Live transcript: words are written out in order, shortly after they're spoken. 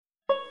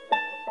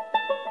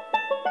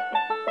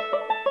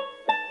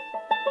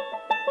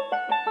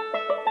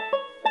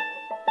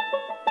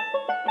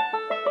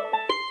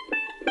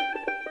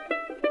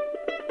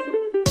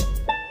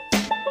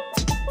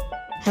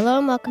Hello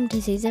and welcome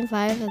to Season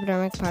 5 of the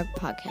Dormick Park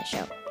podcast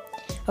show.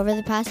 Over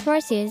the past 4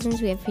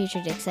 seasons, we have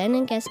featured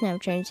exciting guests and have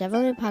trained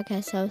several new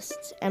podcast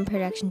hosts and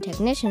production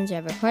technicians who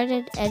have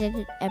recorded,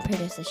 edited, and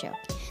produced the show.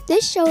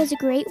 This show is a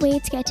great way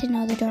to get to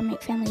know the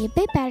Dormick family a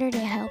bit better to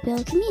help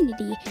build a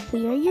community.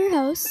 We are your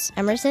hosts,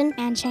 Emerson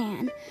and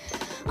Cheyenne.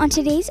 On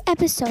today's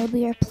episode,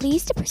 we are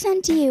pleased to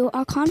present to you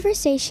our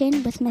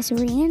conversation with Miss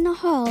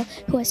Nahal,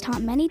 who has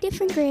taught many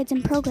different grades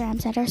and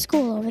programs at our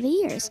school over the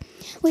years.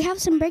 We have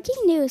some breaking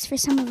news for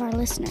some of our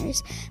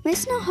listeners.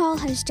 Miss Nahal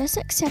has just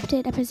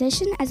accepted a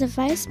position as a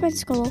vice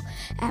principal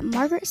at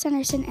Margaret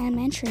Sanderson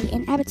Elementary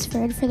in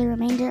Abbotsford for the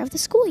remainder of the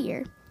school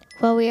year.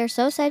 While we are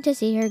so sad to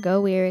see her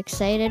go, we are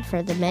excited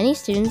for the many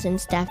students and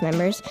staff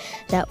members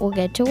that will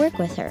get to work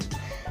with her.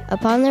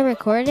 Upon the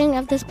recording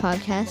of this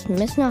podcast,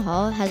 Miss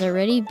Nahal has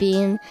already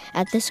been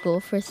at the school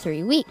for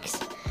 3 weeks.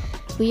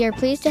 We are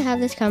pleased to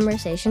have this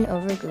conversation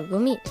over Google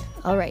Meet.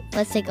 All right,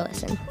 let's take a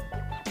listen.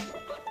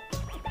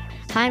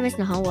 Hi, Miss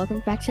Nahal.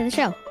 Welcome back to the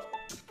show.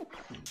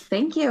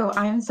 Thank you.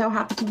 I am so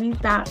happy to be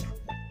back.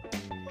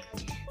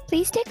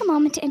 Please take a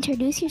moment to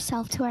introduce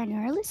yourself to our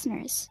newer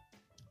listeners.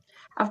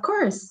 Of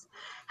course.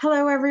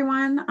 Hello,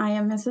 everyone. I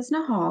am Mrs.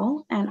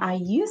 Nahal, and I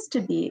used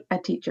to be a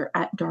teacher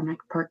at Dormick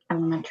Park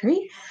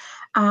Elementary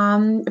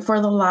for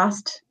the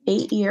last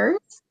 8 years,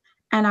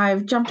 and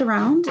I've jumped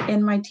around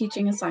in my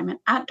teaching assignment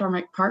at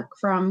Dormick Park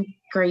from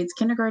grades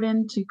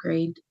kindergarten to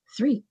grade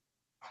 3.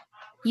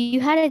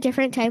 You had a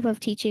different type of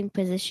teaching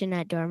position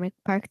at Dormick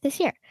Park this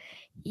year.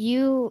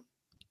 You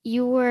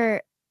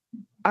were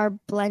our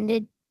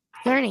blended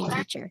learning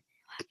teacher.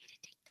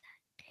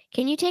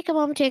 Can you take a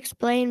moment to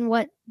explain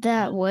what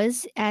that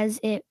was as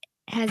it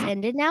has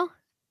ended now?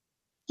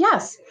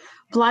 Yes.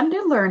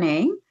 Blended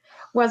learning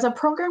was a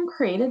program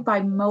created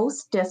by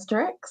most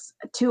districts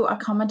to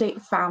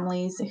accommodate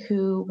families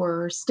who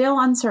were still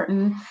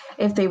uncertain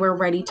if they were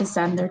ready to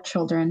send their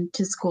children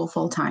to school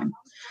full-time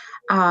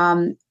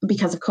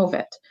because of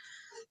COVID.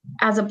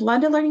 As a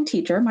blended learning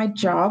teacher, my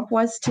job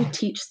was to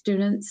teach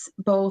students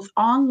both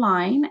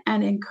online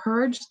and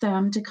encourage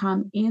them to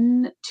come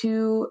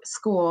into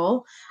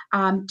school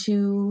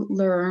to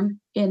learn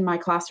in my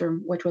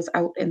classroom, which was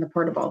out in the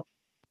portable.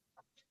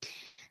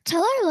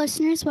 Tell our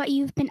listeners what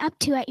you've been up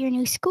to at your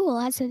new school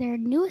as their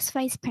newest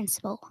vice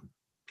principal.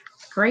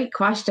 Great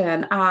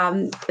question.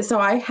 So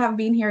I have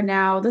been here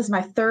now, this is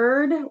my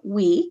 3rd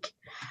week.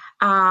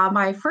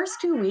 My first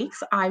 2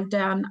 weeks, I've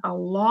done a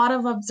lot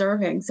of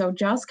observing. So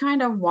just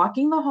kind of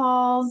walking the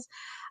halls,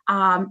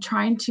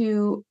 trying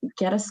to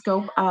get a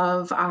scope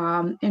of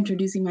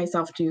introducing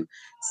myself to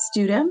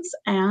students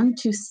and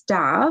to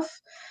staff.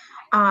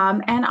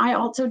 And I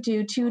also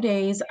do 2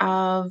 days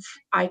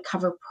I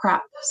cover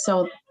prep.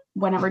 So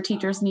whenever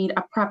teachers need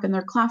a prep in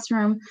their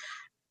classroom,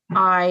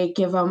 I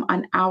give them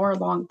an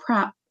hour-long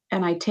prep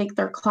and I take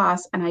their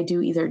class and I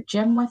do either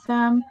gym with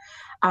them,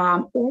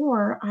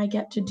 or I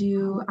get to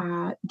do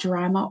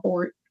drama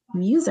or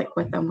music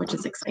with them, which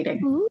is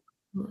exciting.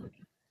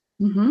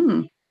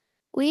 Mm-hmm.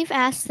 We've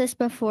asked this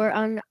before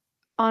on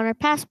our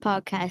past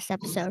podcast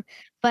episode,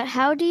 but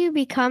how do you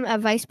become a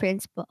vice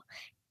principal?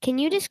 Can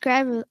you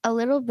describe a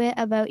little bit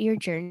about your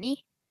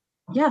journey?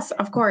 Yes,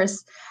 of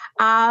course.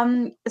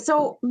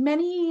 So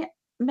many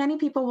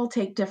people will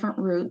take different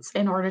routes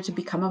in order to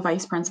become a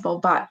vice principal,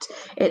 but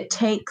it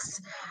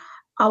takes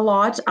a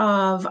lot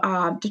of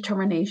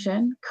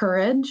determination,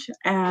 courage,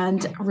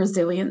 and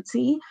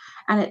resiliency,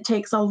 and it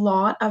takes a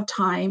lot of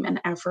time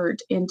and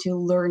effort into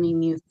learning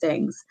new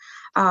things.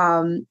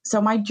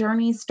 So my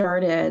journey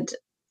started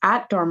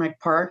at Dormick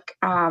Park.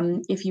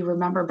 If you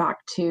remember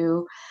back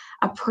to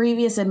a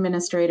previous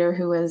administrator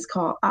who was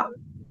called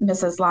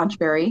Mrs.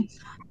 Launchberry,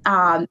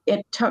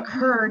 it took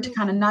her to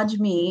kind of nudge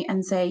me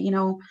and say,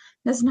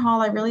 Ms.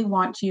 Nahal, I really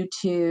want you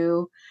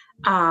to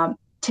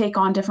take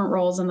on different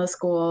roles in the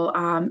school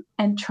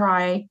and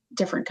try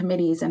different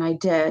committees. And I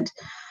did.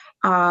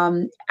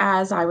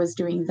 As I was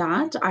doing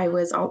that, I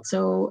was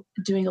also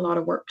doing a lot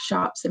of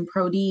workshops and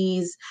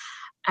Pro-Ds,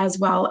 as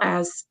well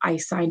as I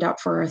signed up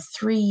for a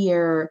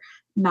 3-year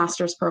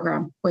master's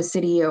program with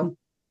CityU.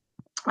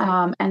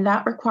 And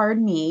that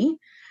required me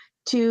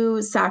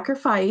to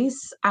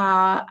sacrifice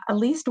at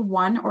least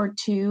 1 or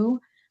 2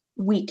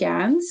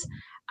 weekends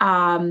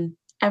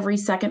every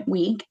second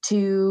week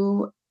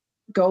to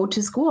go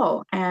to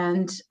school.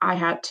 And I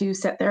had to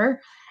sit there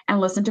and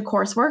listen to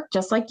coursework,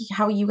 just like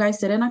how you guys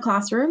sit in a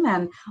classroom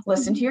and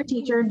listen to your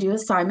teacher and do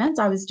assignments.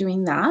 I was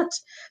doing that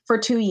for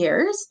 2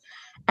 years.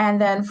 And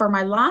then for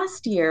my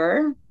last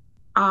year,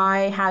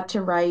 I had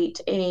to write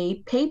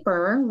a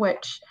paper,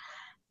 which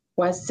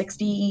was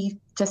 60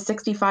 to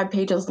 65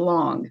 pages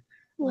long.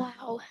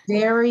 Wow.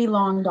 Very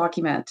long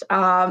document.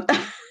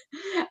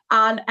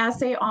 An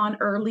essay on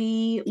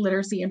early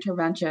literacy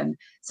intervention.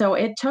 So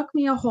it took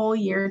me a whole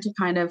year to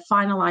kind of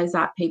finalize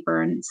that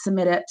paper and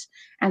submit it,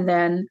 and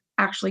then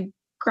actually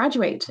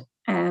graduate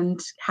and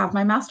have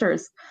my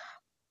master's.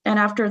 And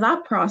after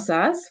that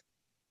process,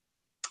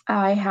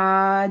 I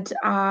had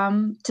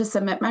to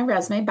submit my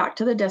resume back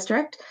to the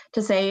district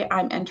to say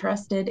I'm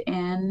interested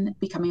in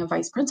becoming a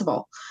vice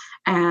principal.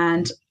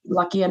 And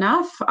lucky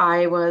enough,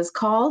 I was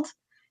called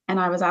and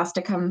I was asked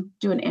to come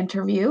do an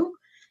interview.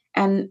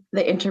 And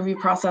the interview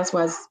process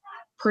was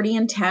pretty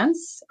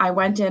intense. I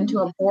went into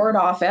a board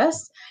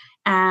office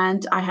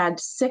and I had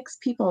 6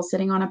 people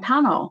sitting on a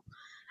panel,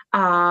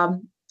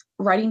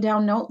 writing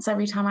down notes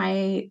every time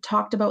I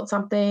talked about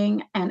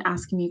something and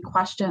asking me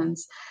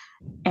questions.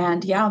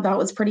 And yeah, that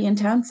was pretty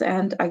intense.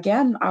 And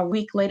again, a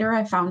week later,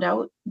 I found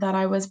out that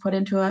I was put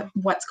into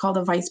what's called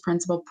a vice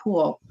principal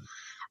pool.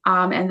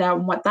 And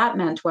then what that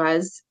meant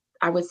was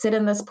I would sit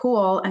in this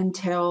pool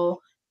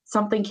until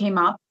something came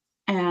up,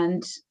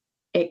 and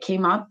it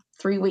came up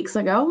 3 weeks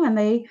ago, and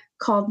they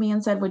called me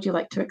and said, "Would you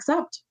like to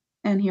accept?"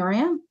 And here I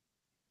am.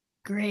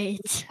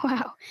 Great.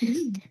 Wow.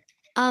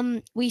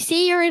 We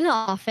see you're in the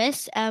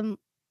office.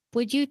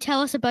 Would you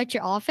tell us about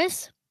your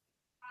office?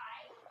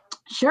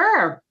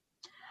 Sure.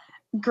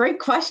 Great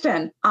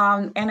question.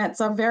 And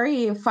it's a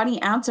very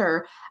funny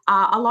answer.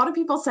 A lot of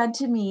people said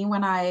to me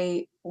when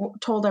I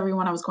told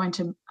everyone I was going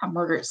to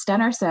Margaret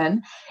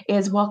Stenerson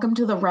is welcome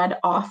to the red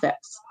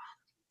office.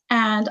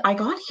 And I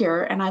got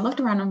here and I looked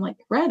around and I'm like,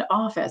 red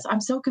office?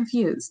 I'm so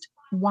confused.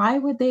 Why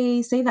would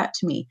they say that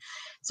to me?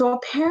 So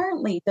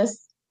apparently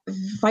this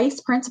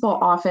vice principal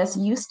office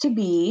used to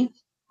be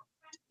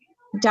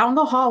down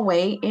the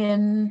hallway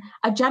in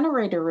a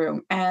generator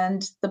room,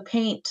 and the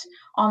paint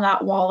on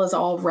that wall is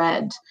all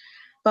red.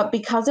 But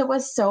because it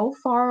was so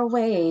far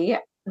away,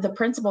 the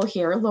principal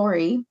here,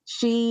 Lori,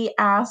 she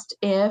asked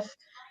if,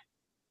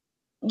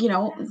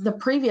 the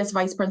previous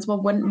vice principal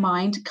wouldn't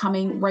mind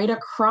coming right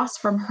across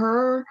from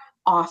her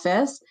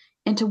office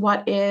into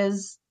what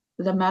is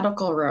the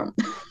medical room.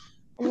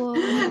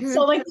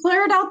 So they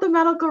cleared out the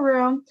medical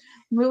room,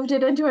 moved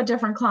it into a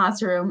different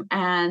classroom,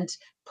 and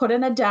put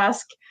in a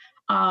desk.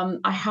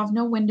 I have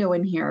no window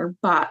in here,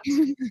 but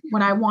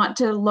when I want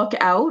to look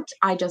out,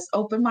 I just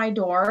open my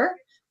door,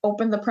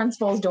 open the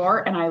principal's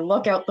door, and I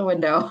look out the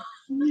window.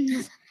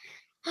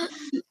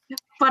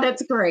 But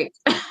it's great.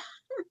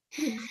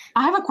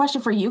 I have a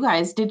question for you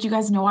guys. Did you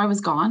guys know I was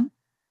gone?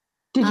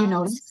 Did you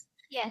notice?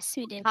 Yes,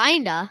 we did.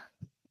 Kinda.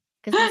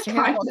 Because Mr.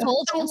 Harrell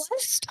told I us.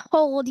 was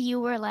told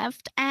you were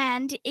left,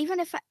 and even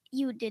if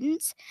you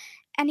didn't,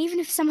 and even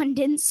if someone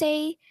didn't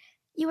say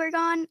you were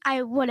gone,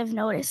 I would have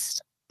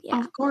noticed. Yeah.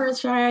 Of course,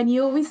 Cheyenne.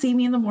 You always see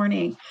me in the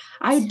morning.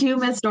 I do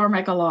miss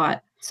Dormick a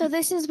lot. So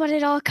this is what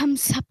it all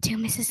comes up to,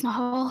 Mrs.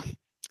 Nahal.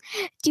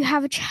 Do you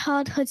have a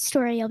childhood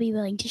story you'll be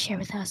willing to share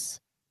with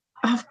us?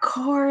 Of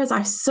course. I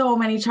have so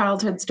many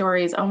childhood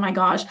stories. Oh my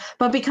gosh.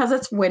 But because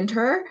it's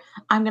winter,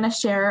 I'm going to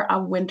share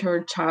a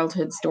winter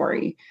childhood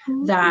story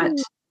that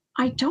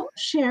I don't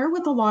share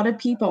with a lot of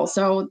people.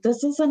 So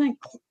this is an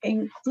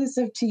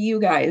inclusive to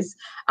you guys,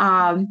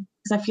 because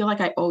I feel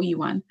like I owe you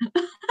one.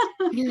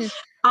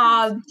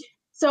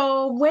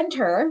 So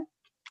winter,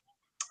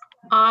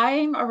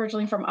 I'm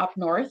originally from up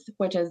north,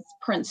 which is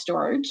Prince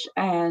George,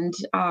 and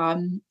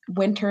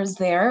winters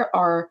there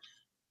are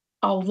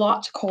a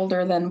lot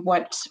colder than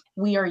what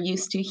we are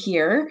used to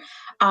here.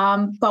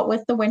 But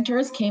with the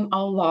winters came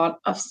a lot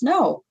of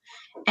snow.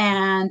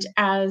 And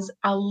as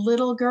a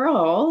little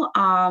girl,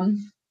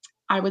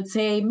 I would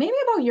say maybe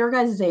about your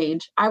guys'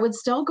 age, I would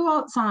still go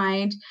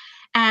outside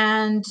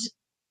and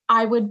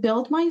I would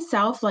build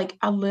myself like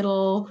a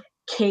little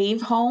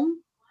cave home,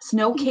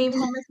 snow cave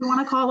home, if you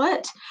want to call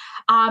it.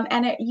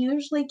 And it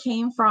usually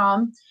came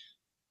from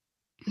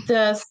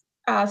the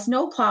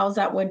snow plows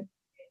that would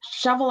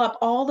shovel up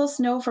all the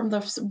snow from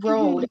the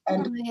road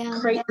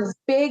and create this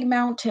big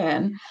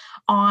mountain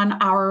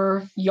on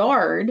our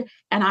yard.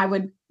 And I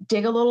would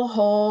dig a little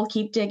hole,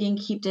 keep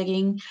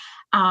digging.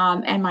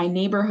 And my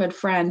neighborhood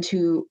friend,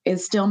 who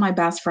is still my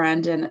best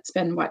friend, and it's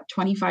been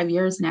 25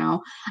 years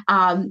now,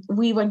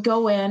 we would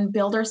go in,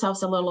 build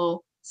ourselves a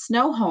little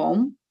snow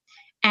home,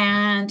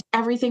 and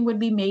everything would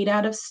be made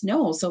out of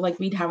snow. So like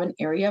we'd have an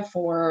area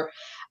for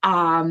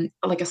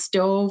like a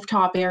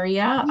stovetop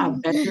area, a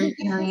bedroom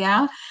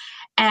area,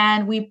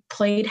 and we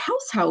played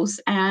house,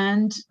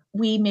 and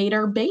we made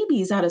our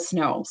babies out of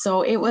snow.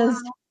 So it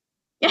was,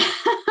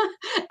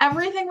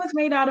 everything was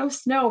made out of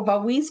snow,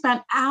 but we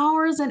spent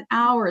hours and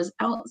hours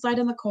outside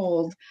in the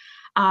cold,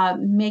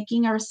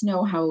 making our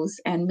snow house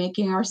and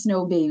making our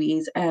snow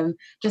babies and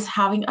just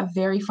having a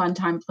very fun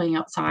time playing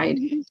outside.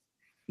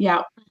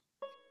 Yeah.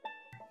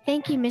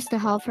 Thank you, Mr.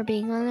 Hall, for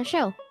being on the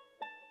show.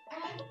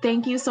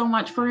 Thank you so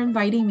much for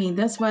inviting me.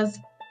 This was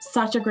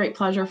such a great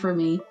pleasure for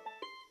me.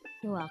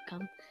 You're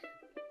welcome.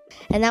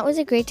 And that was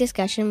a great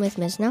discussion with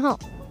Ms.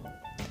 Nahal.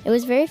 It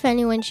was very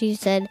funny when she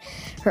said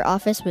her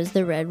office was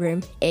the red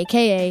room,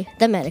 aka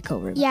the medical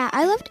room. Yeah,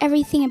 I loved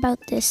everything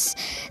about this.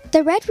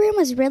 The red room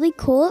was really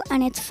cool,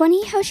 and it's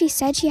funny how she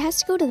said she has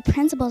to go to the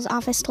principal's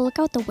office to look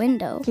out the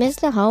window. Ms.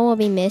 Nahal will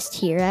be missed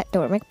here at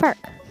Dormick Park.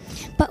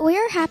 But we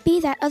are happy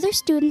that other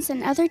students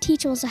and other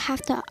teachers will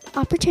have the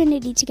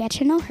opportunity to get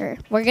to know her.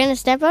 We're going to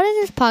step out of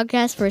this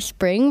podcast for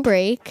spring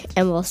break,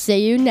 and we'll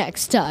see you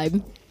next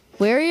time.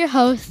 We're your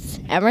hosts,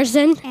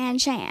 Emerson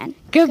and Cheyenne.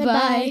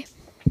 Goodbye. Goodbye.